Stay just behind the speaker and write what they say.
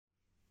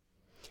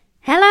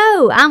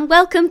Hello and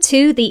welcome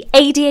to the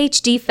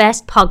ADHD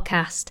Fest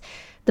podcast.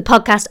 The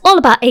podcast all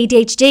about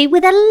ADHD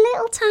with a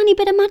little tiny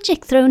bit of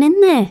magic thrown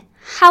in there.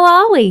 How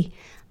are we?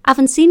 I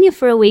haven't seen you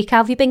for a week. How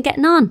have you been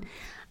getting on?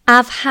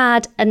 I've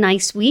had a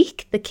nice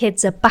week. The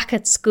kids are back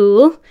at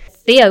school.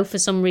 Theo, for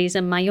some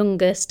reason, my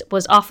youngest,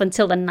 was off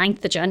until the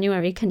 9th of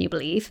January, can you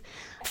believe?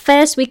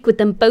 First week with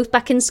them both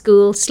back in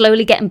school,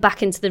 slowly getting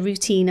back into the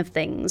routine of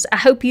things. I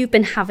hope you've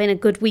been having a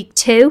good week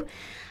too.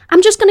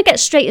 I'm just going to get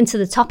straight into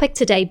the topic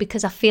today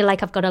because I feel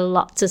like I've got a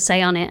lot to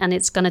say on it and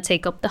it's going to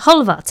take up the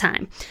whole of our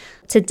time.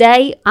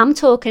 Today, I'm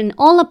talking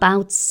all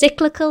about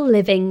cyclical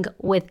living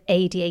with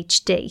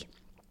ADHD.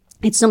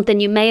 It's something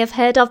you may have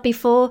heard of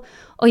before,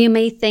 or you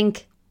may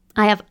think,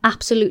 I have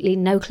absolutely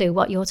no clue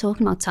what you're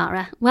talking about,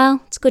 Tara.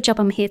 Well, it's a good job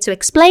I'm here to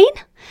explain.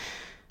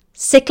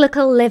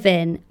 Cyclical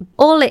living,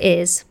 all it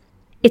is,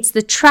 it's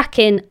the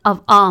tracking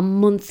of our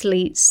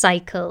monthly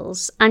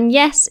cycles. And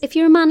yes, if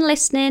you're a man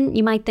listening,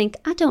 you might think,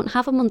 I don't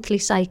have a monthly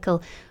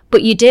cycle,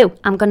 but you do.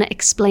 I'm going to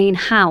explain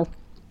how.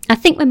 I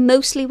think we're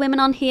mostly women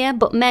on here,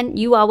 but men,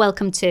 you are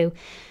welcome too.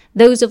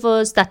 Those of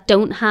us that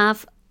don't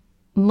have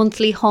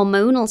monthly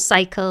hormonal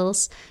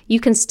cycles,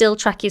 you can still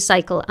track your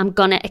cycle. I'm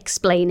going to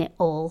explain it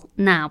all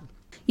now.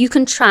 You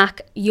can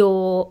track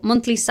your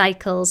monthly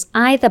cycles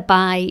either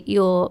by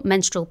your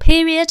menstrual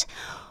period,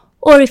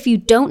 or if you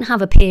don't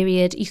have a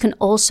period, you can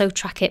also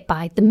track it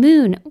by the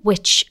moon,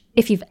 which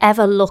if you've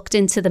ever looked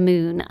into the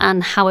moon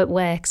and how it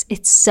works,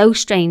 it's so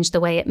strange the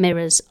way it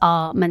mirrors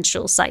our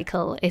menstrual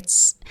cycle.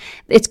 It's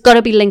got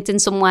to be linked in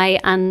some way,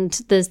 and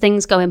there's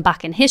things going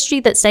back in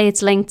history that say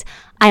it's linked.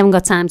 I haven't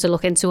got time to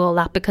look into all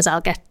that because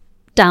I'll get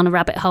down a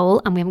rabbit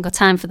hole and we haven't got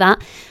time for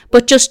that.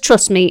 But just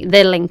trust me,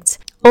 they're linked.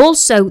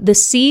 Also, the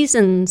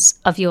seasons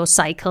of your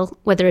cycle,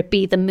 whether it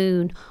be the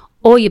moon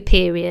or your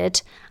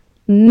period,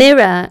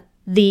 mirror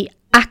the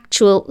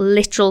actual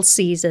literal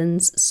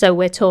seasons. So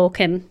we're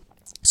talking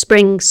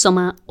spring,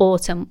 summer,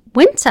 autumn,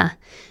 winter,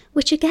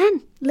 which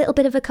again, a little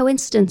bit of a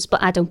coincidence,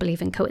 but I don't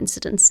believe in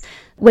coincidence.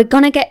 We're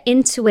going to get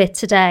into it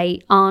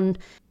today on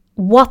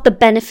what the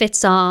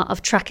benefits are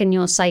of tracking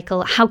your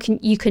cycle, how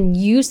you can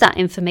use that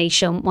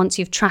information once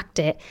you've tracked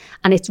it.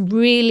 And it's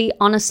really,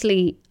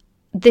 honestly,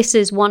 this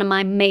is one of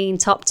my main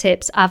top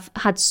tips. I've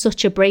had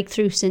such a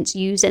breakthrough since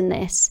using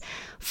this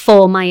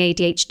for my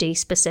ADHD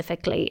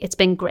specifically. It's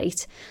been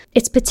great.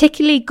 It's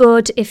particularly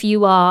good if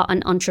you are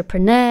an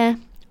entrepreneur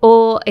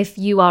or if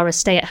you are a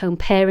stay-at-home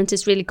parent.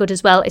 It's really good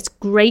as well. It's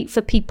great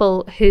for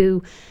people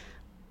who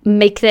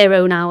make their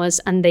own hours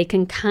and they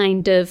can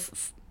kind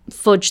of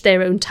fudge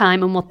their own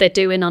time and what they're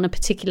doing on a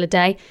particular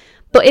day.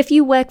 But if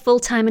you work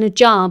full-time in a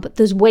job,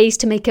 there's ways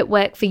to make it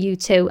work for you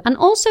too. And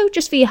also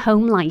just for your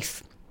home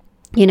life.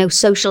 You know,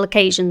 social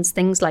occasions,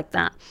 things like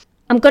that.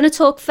 I'm going to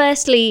talk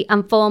firstly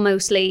and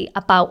foremostly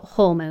about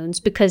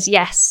hormones because,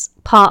 yes,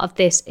 part of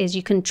this is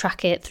you can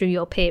track it through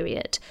your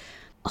period.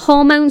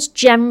 Hormones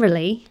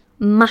generally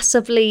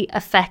massively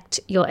affect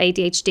your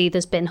ADHD.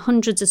 There's been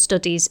hundreds of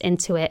studies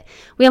into it.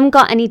 We haven't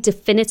got any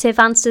definitive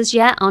answers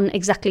yet on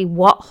exactly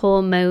what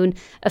hormone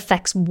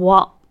affects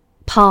what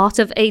part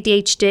of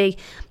ADHD,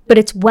 but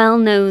it's well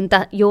known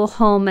that your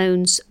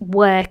hormones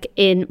work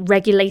in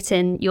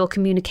regulating your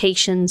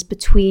communications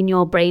between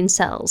your brain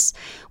cells,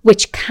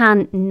 which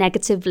can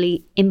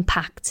negatively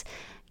impact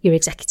your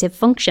executive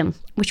function,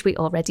 which we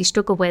already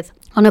struggle with.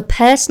 On a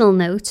personal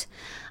note,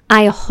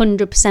 I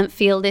 100%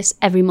 feel this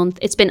every month.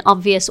 It's been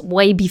obvious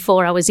way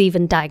before I was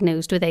even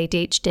diagnosed with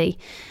ADHD.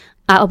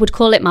 I would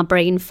call it my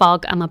brain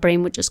fog, and my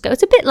brain would just go.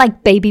 It's a bit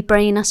like baby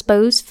brain, I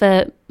suppose,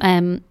 for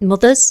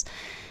mothers.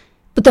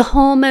 But the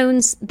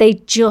hormones, they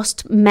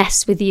just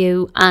mess with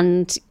you,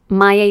 and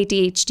my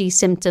ADHD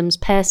symptoms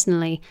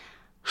personally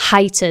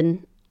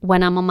heighten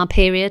when I'm on my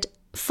period.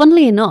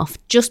 Funnily enough,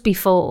 just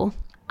before,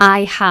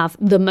 I have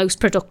the most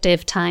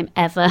productive time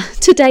ever.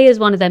 Today is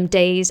one of them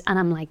days and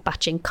I'm like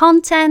batching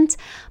content.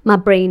 My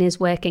brain is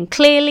working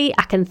clearly.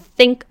 I can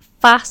think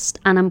fast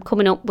and I'm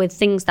coming up with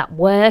things that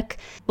work.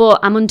 But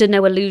I'm under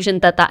no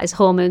illusion that that is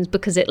hormones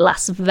because it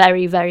lasts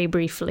very, very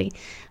briefly.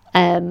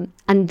 And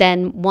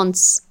then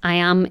once I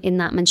am in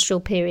that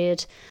menstrual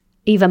period,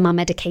 even my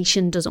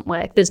medication doesn't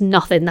work. There's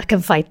nothing that can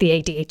fight the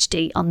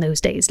ADHD on those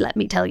days, let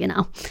me tell you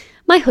now.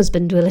 My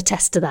husband will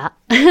attest to that.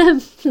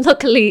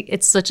 Luckily,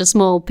 it's such a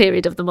small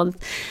period of the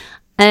month.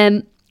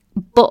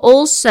 But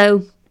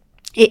also,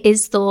 it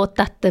is thought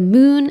that the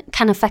moon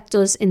can affect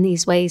us in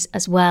these ways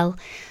as well.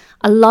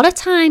 A lot of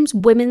times,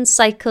 women's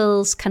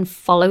cycles can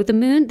follow the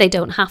moon. They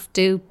don't have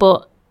to,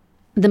 but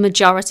the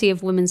majority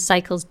of women's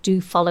cycles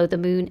do follow the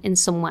moon in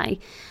some way.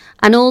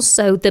 And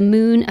also, the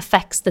moon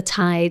affects the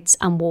tides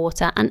and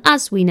water. And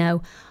as we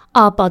know,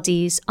 our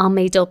bodies are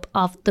made up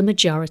of the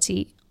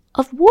majority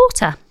of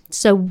water.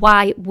 So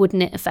why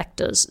wouldn't it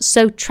affect us?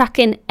 So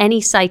tracking any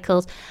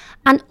cycles.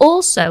 And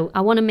also,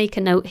 I want to make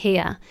a note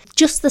here,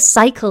 just the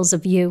cycles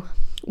of you.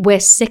 We're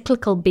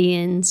cyclical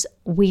beings.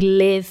 We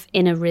live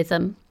in a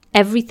rhythm.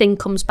 Everything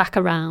comes back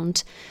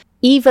around.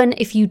 Even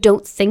if you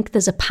don't think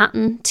there's a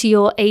pattern to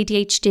your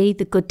ADHD,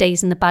 the good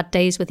days and the bad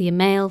days, whether you're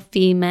male,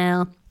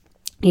 female,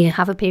 You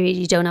have a period,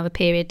 you don't have a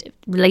period,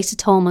 related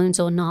to hormones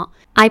or not.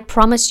 I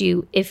promise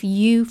you, if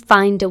you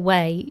find a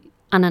way,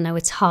 and I know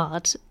it's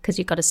hard because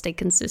you've got to stay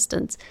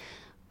consistent,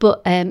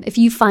 but if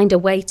you find a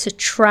way to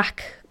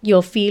track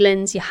your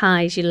feelings, your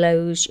highs, your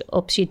lows, your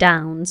ups, your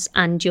downs,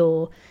 and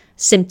your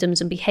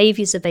symptoms and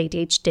behaviours of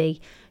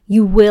ADHD,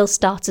 you will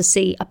start to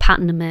see a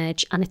pattern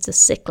emerge, and it's a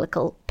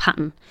cyclical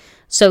pattern.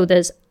 So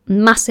there's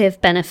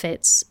massive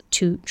benefits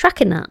to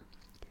tracking that.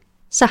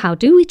 So how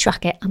do we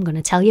track it? I'm going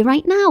to tell you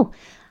right now.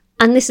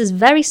 And this is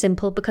very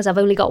simple because I've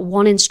only got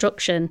one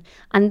instruction,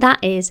 and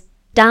that is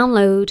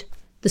download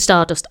the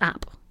Stardust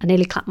app. I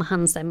nearly clapped my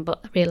hands then,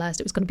 but I realised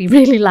it was going to be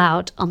really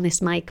loud on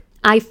this mic.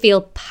 I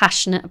feel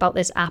passionate about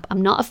this app.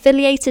 I'm not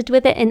affiliated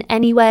with it in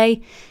any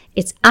way.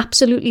 It's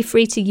absolutely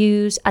free to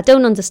use. I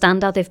don't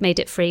understand how they've made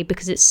it free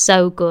because it's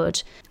so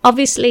good.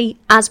 Obviously,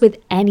 as with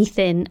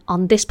anything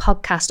on this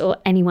podcast or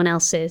anyone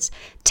else's,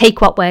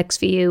 take what works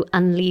for you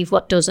and leave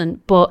what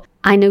doesn't. But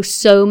I know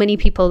so many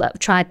people that have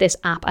tried this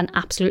app and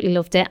absolutely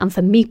loved it. And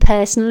for me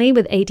personally,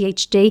 with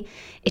ADHD,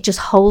 it just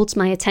holds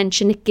my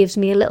attention. It gives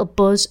me a little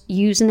buzz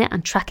using it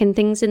and tracking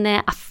things in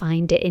there. I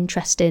find it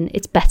interesting.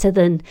 It's better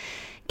than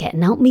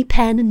getting out my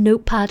pen and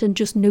notepad and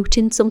just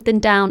noting something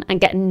down and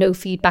getting no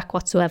feedback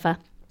whatsoever.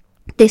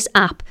 This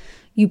app,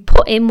 you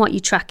put in what you're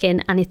tracking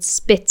and it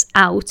spits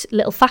out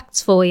little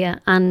facts for you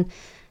and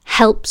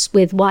helps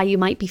with why you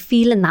might be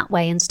feeling that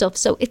way and stuff.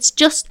 So it's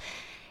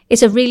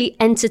a really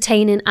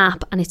entertaining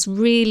app, and it's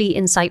really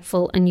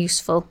insightful and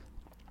useful.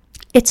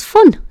 It's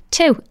fun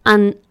too,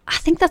 and I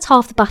think that's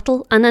half the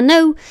battle. And I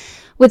know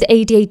with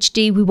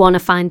ADHD we want to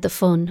find the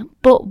fun,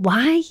 but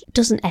why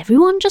doesn't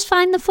everyone just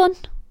find the fun?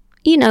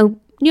 You know,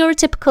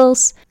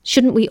 neurotypicals,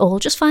 shouldn't we all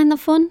just find the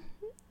fun?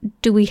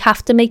 Do we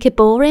have to make it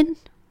boring?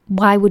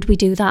 Why would we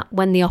do that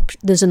when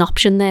there's an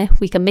option there?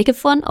 We can make it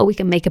fun or we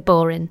can make it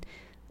boring.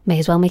 May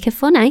as well make it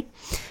fun, eh?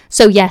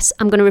 So yes,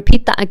 I'm going to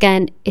repeat that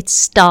again. It's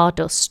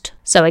Stardust.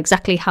 So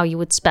exactly how you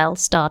would spell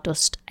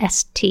Stardust.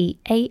 Stardust.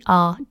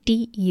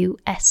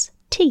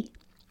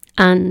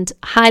 And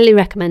highly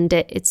recommend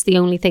it. It's the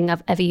only thing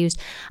I've ever used.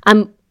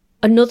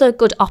 Another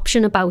good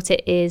option about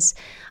it is,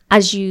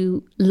 as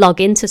you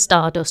log into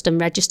Stardust and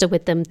register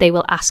with them, they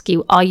will ask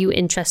you, are you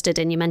interested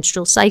in your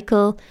menstrual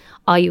cycle?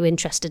 Are you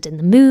interested in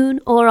the moon?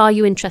 Or are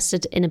you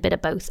interested in a bit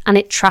of both? And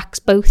it tracks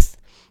both.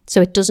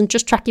 So it doesn't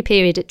just track your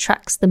period, it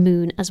tracks the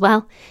moon as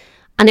well.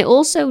 And it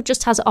also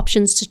just has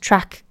options to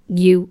track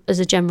you as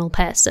a general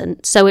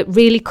person. So it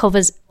really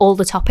covers all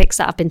the topics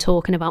that I've been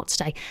talking about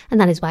today.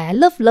 And that is why I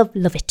love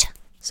it.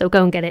 So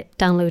go and get it,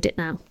 download it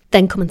now.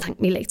 Then come and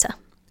thank me later.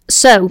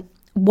 So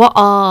what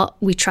are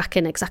we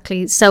tracking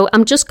exactly? So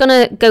I'm just going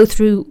to go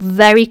through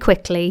very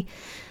quickly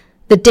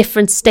the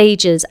different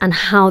stages and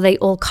how they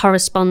all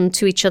correspond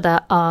to each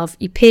other of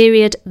your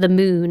period, the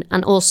moon,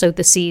 and also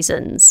the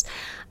seasons.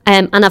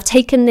 And I've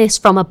taken this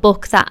from a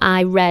book that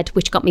I read,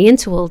 which got me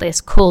into all this,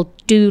 called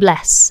Do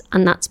Less,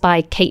 and that's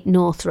by Kate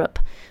Northrup,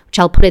 which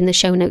I'll put in the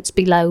show notes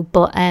below.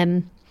 But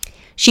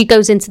she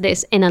goes into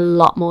this in a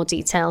lot more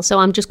detail. So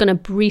I'm just going to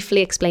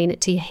briefly explain it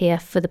to you here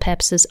for the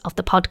purposes of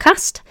the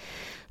podcast.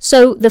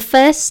 So the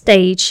first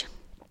stage,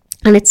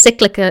 and it's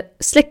cyclical,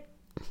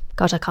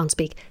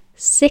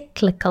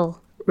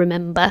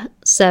 remember?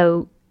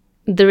 So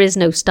there is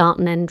no start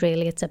and end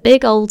really. It's a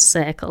big old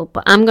circle,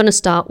 but I'm going to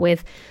start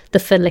with the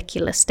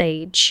follicular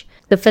stage.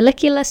 The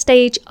follicular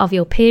stage of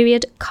your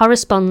period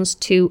corresponds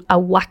to a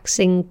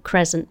waxing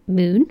crescent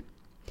moon,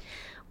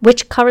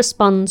 which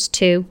corresponds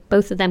to,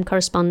 both of them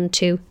correspond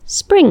to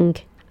spring.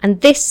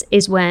 And this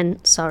is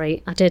when,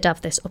 sorry, I did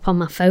have this up on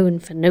my phone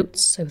for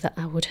notes so that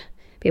I would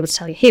be able to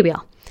tell you. Here we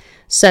are.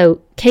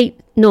 So Kate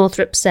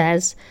Northrup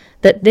says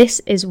that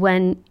this is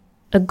when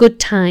a good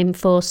time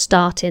for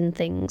starting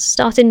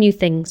new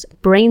things,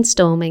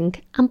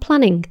 brainstorming and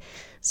planning.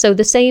 So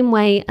the same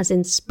way as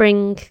in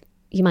spring,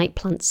 you might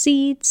plant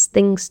seeds,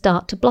 things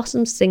start to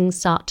blossom, things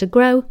start to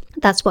grow.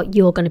 That's what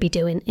you're going to be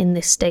doing in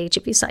this stage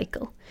of your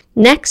cycle.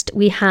 Next,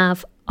 we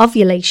have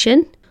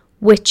ovulation,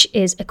 which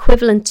is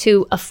equivalent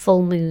to a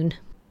full moon,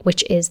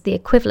 which is the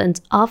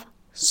equivalent of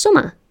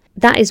summer.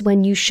 That is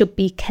when you should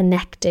be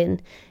connecting,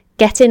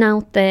 getting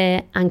out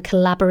there and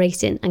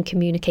collaborating and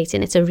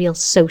communicating. It's a real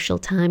social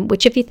time,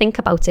 which if you think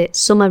about it,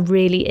 summer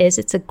really is.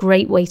 It's a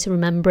great way to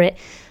remember it.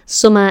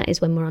 Summer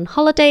is when we're on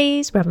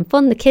holidays, we're having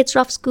fun, the kids are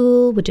off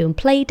school, we're doing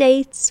play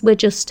dates, we're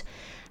just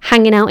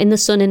hanging out in the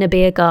sun in a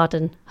beer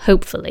garden,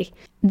 hopefully.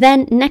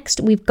 Then next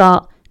we've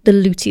got the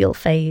luteal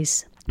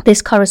phase.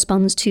 This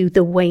corresponds to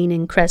the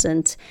waning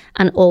crescent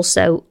and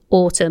also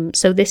autumn.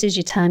 So this is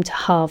your time to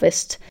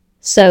harvest.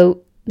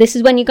 So this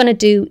is when you're going to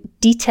do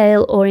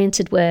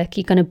detail-oriented work.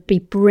 You're going to be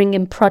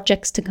bringing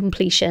projects to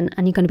completion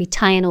and you're going to be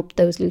tying up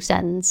those loose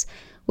ends,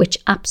 which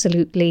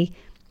absolutely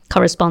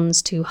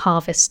corresponds to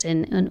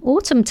harvesting and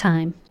autumn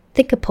time.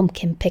 Think of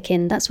pumpkin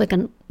picking. That's where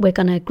we're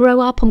going to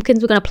grow our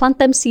pumpkins. We're going to plant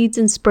them seeds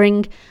in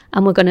spring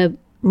and we're going to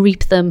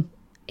reap them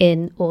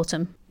in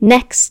autumn.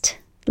 Next,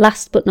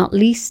 last but not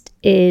least,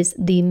 is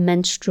the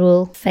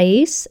menstrual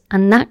phase,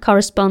 and that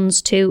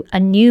corresponds to a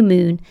new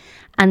moon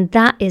and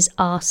that is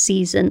our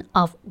season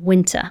of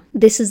winter.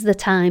 This is the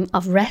time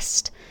of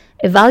rest,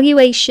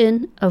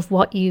 evaluation of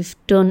what you've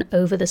done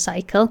over the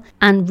cycle,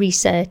 and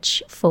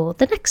research for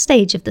the next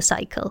stage of the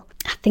cycle.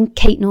 I think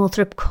Kate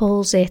Northrup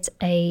calls it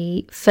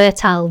a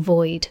fertile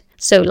void.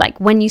 So like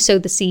when you sow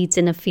the seeds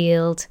in a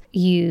field,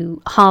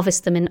 you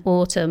harvest them in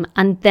autumn,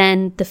 and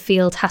then the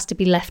field has to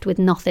be left with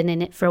nothing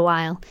in it for a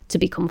while to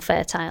become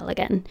fertile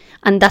again.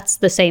 And that's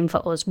the same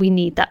for us. We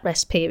need that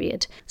rest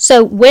period.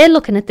 So we're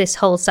looking at this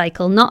whole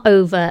cycle, not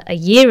over a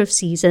year of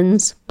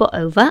seasons, but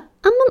over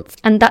a month.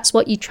 And that's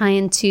what you're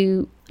trying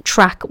to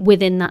track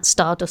within that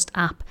Stardust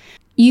app.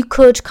 You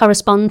could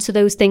correspond to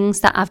those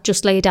things that I've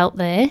just laid out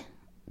there.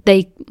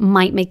 They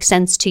might make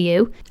sense to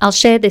you. I'll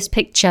share this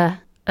picture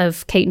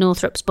of Kate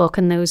Northrup's book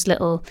and those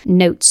little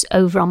notes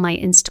over on my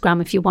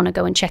Instagram if you want to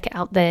go and check it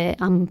out there.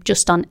 I'm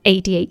just on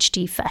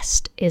ADHD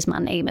Fest is my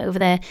name over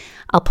there.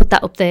 I'll put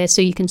that up there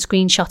so you can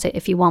screenshot it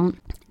if you want.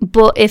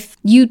 But if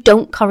you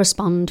don't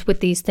correspond with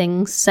these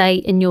things, say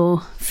in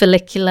your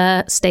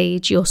follicular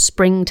stage, your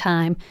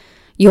springtime,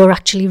 you're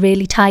actually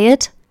really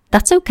tired,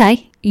 that's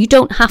okay. You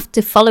don't have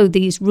to follow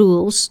these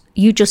rules.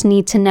 You just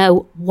need to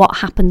know what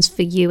happens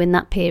for you in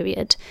that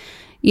period.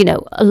 You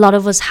know, a lot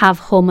of us have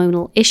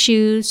hormonal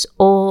issues,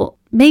 or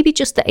maybe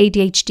just the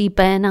ADHD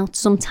burnout.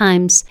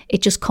 Sometimes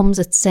it just comes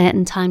at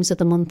certain times of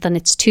the month and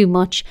it's too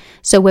much.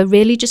 So we're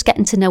really just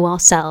getting to know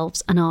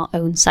ourselves and our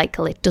own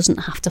cycle. It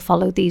doesn't have to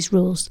follow these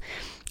rules.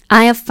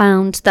 I have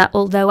found that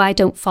although I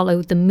don't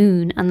follow the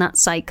moon and that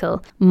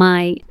cycle,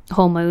 my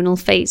hormonal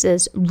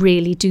phases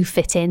really do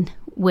fit in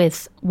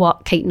with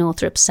what Kate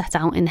Northrup set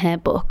out in her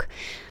book.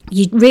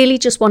 You really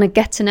just want to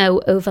get to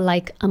know over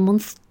like a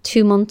month,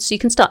 2 months. You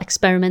can start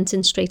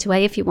experimenting straight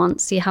away if you want,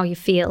 see how you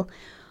feel,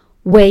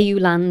 where you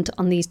land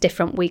on these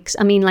different weeks.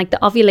 I mean, like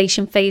the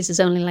ovulation phase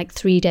is only like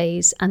 3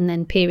 days, and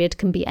then period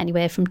can be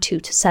anywhere from 2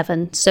 to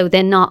 7. So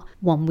they're not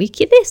 1 week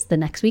you're this, the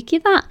next week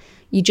you're that.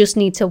 You just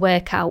need to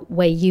work out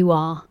where you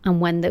are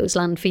and when those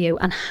land for you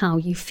and how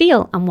you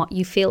feel and what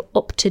you feel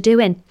up to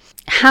doing.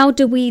 How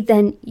do we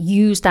then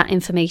use that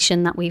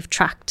information that we've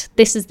tracked?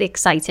 This is the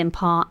exciting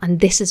part, and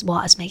this is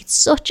what has made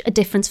such a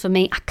difference for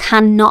me. I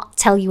cannot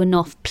tell you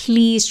enough.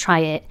 Please try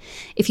it.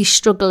 If you're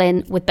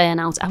struggling with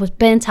burnout, I was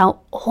burnt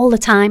out all the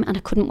time and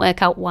I couldn't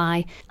work out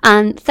why.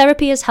 And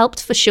therapy has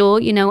helped for sure.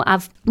 You know,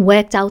 I've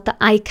worked out that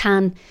I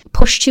can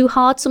push too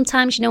hard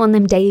sometimes, you know, on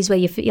them days where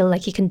you feel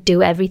like you can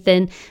do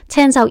everything.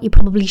 Turns out you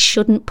probably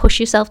shouldn't push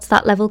yourself to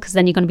that level, because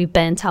then you're going to be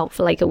burnt out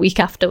for like a week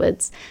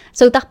afterwards.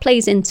 So that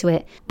plays into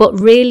it. But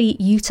really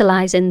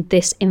utilizing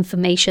this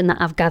information that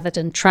I've gathered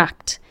and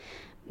tracked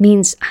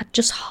means I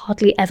just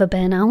hardly ever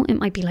burn out. It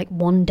might be like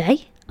 1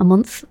 day a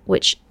month,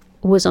 which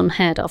was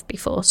unheard of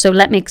before. So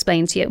let me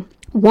explain to you.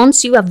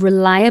 Once you have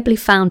reliably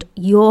found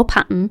your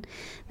pattern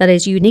that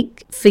is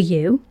unique for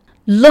you,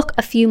 look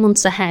a few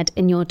months ahead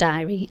in your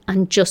diary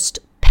and just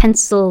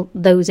pencil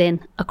those in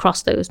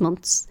across those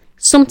months.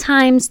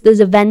 Sometimes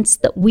there's events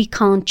that we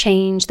can't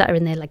change that are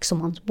in there, like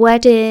someone's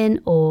wedding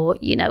or,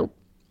 you know,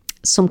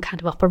 some kind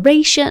of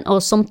operation,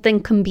 or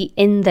something can be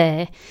in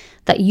there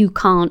that you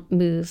can't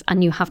move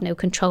and you have no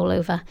control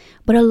over.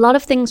 But a lot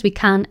of things we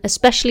can,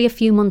 especially a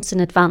few months in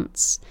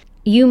advance.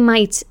 You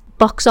might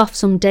box off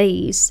some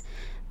days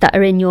that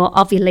are in your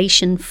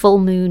ovulation, full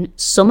moon,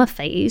 summer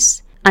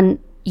phase, and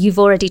you've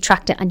already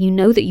tracked it, and you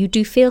know that you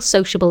do feel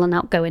sociable and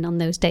outgoing on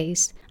those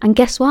days. And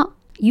guess what?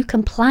 You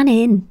can plan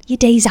in your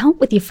days out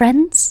with your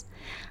friends.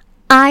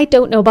 I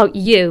don't know about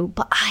you,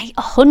 but I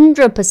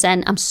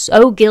 100% am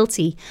so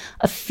guilty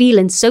of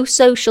feeling so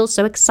social,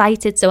 so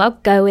excited, so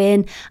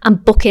outgoing,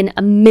 and booking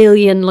a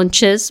million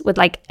lunches with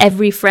like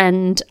every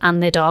friend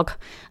and their dog.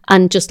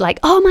 And just like,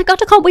 oh my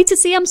God, I can't wait to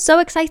see, I'm so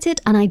excited.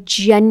 And I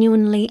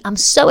genuinely am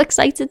so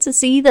excited to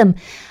see them.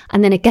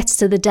 And then it gets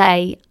to the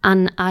day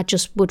and I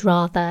just would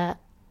rather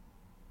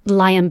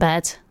lie in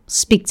bed,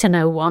 speak to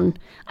no one.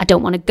 I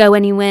don't want to go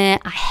anywhere.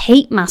 I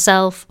hate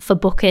myself for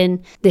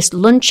booking this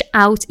lunch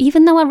out.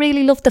 Even though I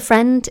really love the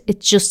friend, it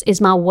just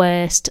is my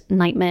worst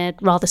nightmare.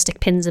 Rather stick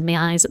pins in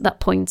my eyes at that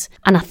point.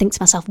 And I think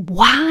to myself,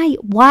 why?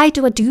 Why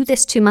do I do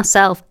this to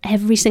myself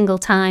every single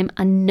time?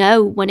 I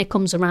know when it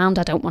comes around,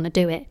 I don't want to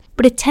do it.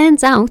 But it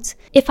turns out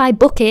if I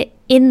book it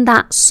in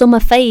that summer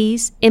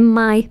phase, in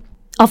my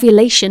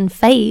ovulation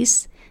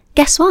phase,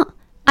 guess what?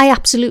 I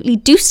absolutely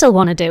do still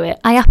want to do it.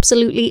 I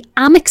absolutely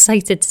am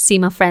excited to see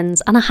my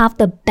friends and I have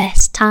the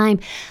best time.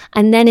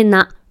 And then in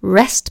that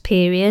rest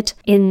period,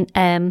 in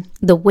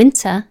the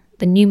winter,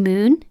 the new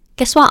moon,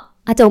 guess what?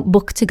 I don't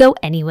book to go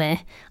anywhere.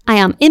 I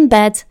am in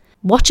bed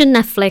watching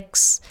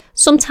Netflix.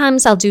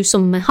 Sometimes I'll do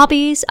some of my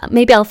hobbies.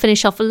 Maybe I'll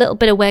finish off a little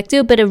bit of work,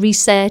 do a bit of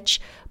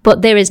research,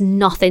 but there is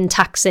nothing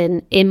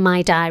taxing in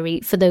my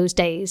diary for those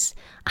days.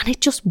 And it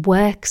just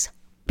works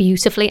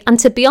beautifully. And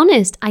to be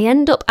honest, I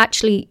end up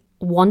actually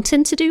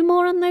wanting to do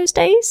more on those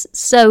days.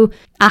 So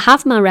I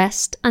have my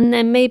rest and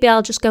then maybe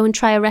I'll just go and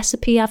try a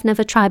recipe I've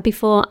never tried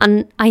before,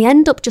 and I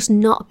end up just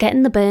not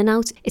getting the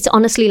burnout. It's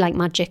honestly like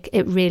magic.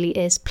 It really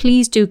is.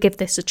 Please do give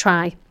this a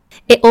try.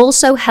 It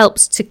also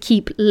helps to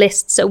keep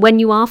lists. So when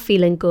you are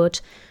feeling good,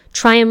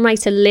 Try and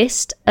write a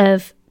list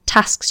of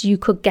tasks you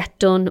could get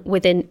done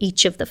within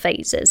each of the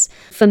phases.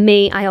 For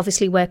me, I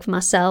obviously work for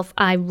myself.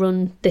 I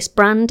run this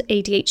brand,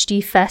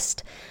 ADHD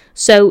Fest.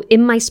 So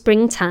in my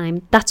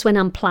springtime, that's when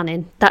I'm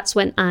planning. That's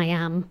when I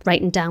am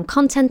writing down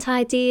content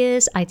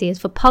ideas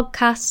for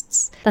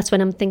podcasts. That's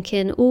when I'm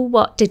thinking,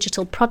 what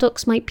digital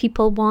products might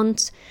people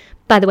want?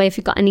 By the way, if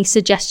you've got any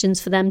suggestions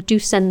for them, do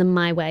send them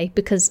my way,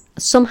 because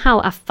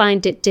somehow I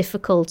find it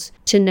difficult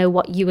to know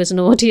what you as an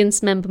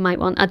audience member might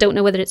want. I don't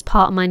know whether it's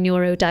part of my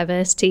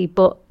neurodiversity,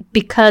 but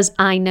because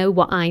I know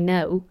what I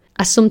know,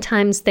 I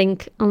sometimes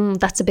think,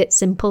 that's a bit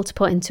simple to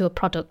put into a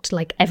product.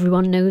 Like,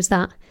 everyone knows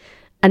that.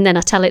 And then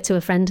I tell it to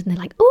a friend and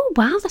they're like, oh,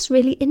 wow, that's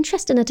really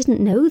interesting. I didn't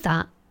know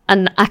that.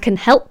 And I can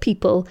help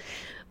people,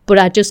 but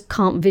I just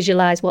can't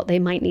visualize what they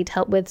might need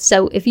help with.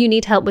 So if you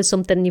need help with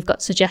something and you've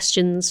got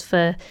suggestions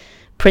for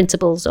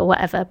printables or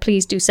whatever,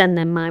 please do send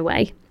them my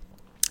way.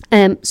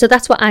 So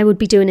that's what I would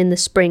be doing in the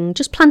spring,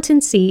 just planting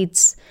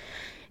seeds.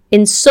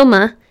 In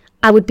summer,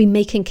 I would be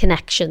making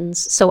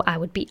connections. So I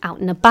would be out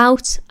and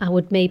about. I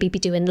would maybe be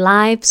doing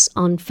lives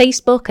on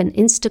Facebook and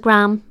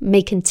Instagram,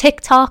 making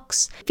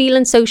TikToks,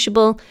 feeling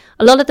sociable.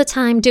 A lot of the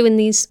time doing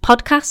these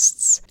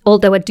podcasts,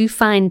 although I do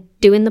find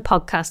doing the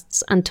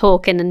podcasts and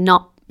talking and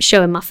not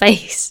showing my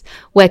face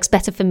works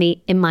better for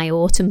me in my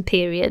autumn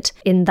period,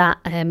 in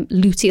that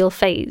luteal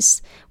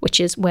phase, which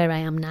is where I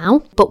am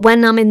now. But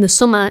when I'm in the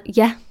summer,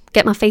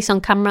 get my face on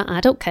camera. I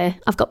don't care.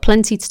 I've got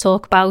plenty to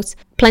talk about,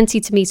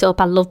 plenty to meet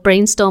up. I love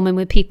brainstorming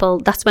with people.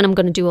 That's when I'm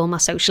going to do all my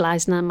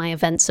socialising and my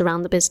events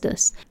around the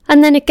business.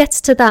 And then it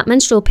gets to that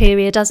menstrual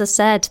period, as I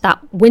said,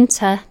 that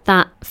winter,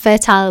 that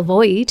fertile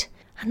void.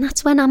 And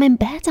that's when I'm in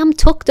bed. I'm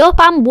tucked up.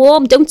 I'm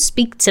warm. Don't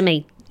speak to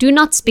me. Do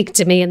not speak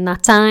to me in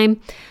that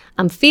time.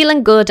 I'm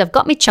feeling good. I've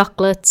got my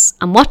chocolates.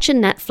 I'm watching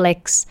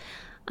Netflix.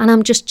 And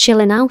I'm just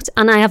chilling out,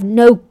 and I have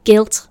no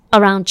guilt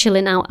around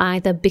chilling out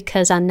either,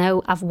 because I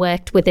know I've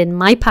worked within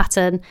my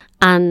pattern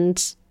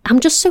and I'm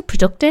just so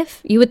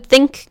productive. You would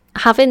think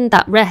having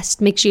that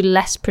rest makes you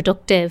less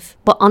productive,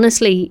 but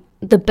honestly,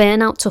 the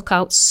burnout took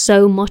out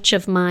so much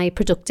of my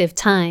productive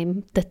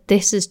time that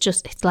this is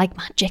just, it's like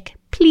magic.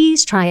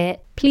 Please try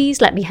it. Please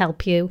let me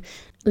help you.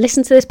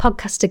 Listen to this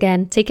podcast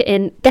again, take it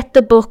in, get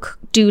the book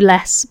Do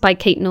Less by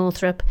Kate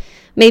Northrup,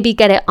 maybe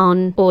get it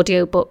on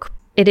audiobook.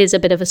 It is a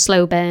bit of a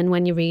slow burn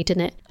when you're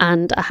reading it,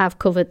 and I have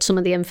covered some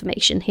of the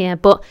information here.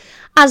 But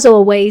as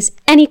always,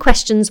 any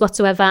questions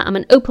whatsoever, I'm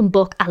an open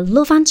book. I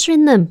love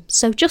answering them.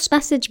 So just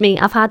message me.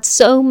 I've had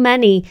so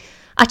many.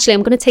 Actually,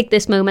 I'm going to take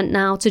this moment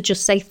now to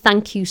just say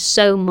thank you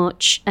so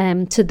much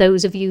to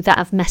those of you that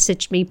have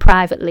messaged me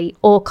privately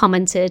or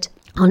commented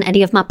on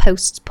any of my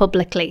posts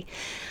publicly.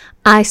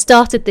 I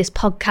started this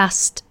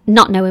podcast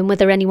not knowing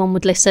whether anyone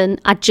would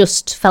listen. I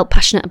just felt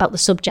passionate about the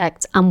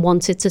subject and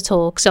wanted to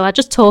talk. So I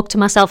just talked to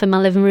myself in my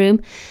living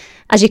room.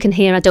 As you can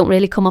hear, I don't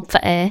really come up for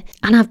air.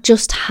 And I've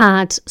just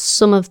had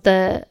some of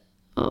the,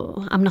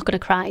 I'm not going to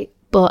cry,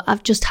 but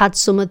I've just had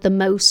some of the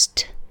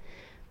most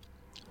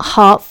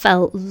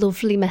heartfelt,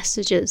 lovely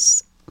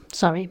messages.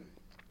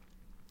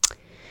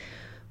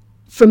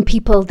 From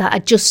people that are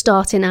just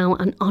starting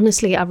out. And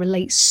honestly, I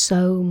relate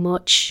so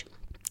much.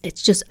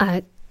 It's just,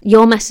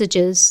 your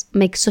messages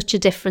make such a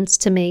difference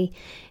to me,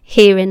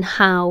 hearing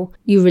how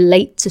you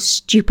relate to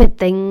stupid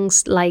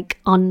things.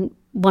 Like on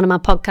one of my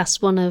podcasts,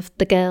 one of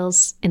the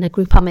girls in a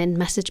group I'm in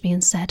messaged me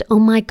and said, oh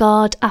my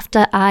God,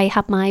 after I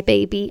had my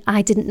baby,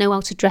 I didn't know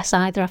how to dress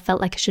either. I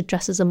felt like I should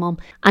dress as a mum.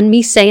 And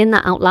me saying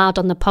that out loud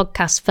on the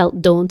podcast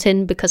felt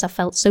daunting because I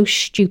felt so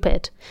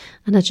stupid.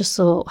 And I just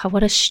thought,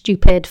 what a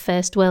stupid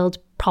first world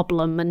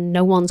problem, and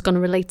no one's going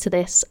to relate to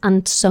this.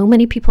 And so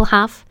many people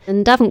have.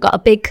 And I haven't got a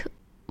big,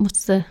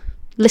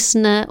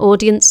 listener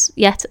audience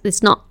yet.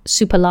 It's not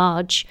super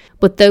large,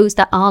 but those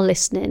that are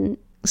listening,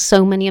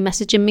 so many are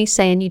messaging me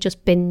saying you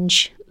just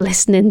binge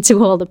listening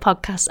to all the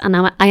podcasts, and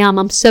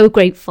I'm so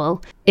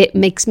grateful. It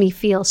makes me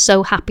feel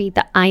so happy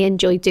that I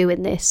enjoy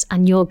doing this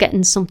and you're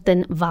getting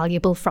something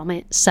valuable from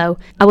it. So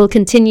I will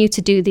continue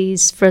to do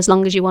these for as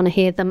long as you want to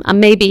hear them, and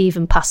maybe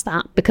even past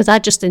that, because I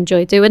just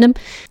enjoy doing them.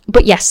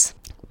 But yes,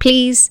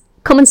 please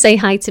come and say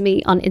hi to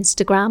me on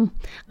Instagram.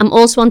 I'm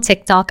also on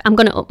TikTok. I'm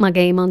going to up my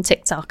game on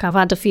TikTok. I've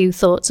had a few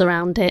thoughts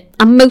around it.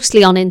 I'm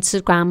mostly on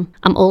Instagram.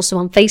 I'm also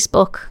on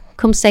Facebook.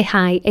 Come say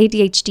hi,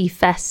 ADHD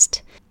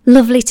Fest.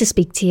 Lovely to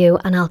speak to you,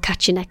 and I'll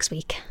catch you next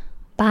week.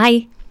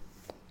 Bye.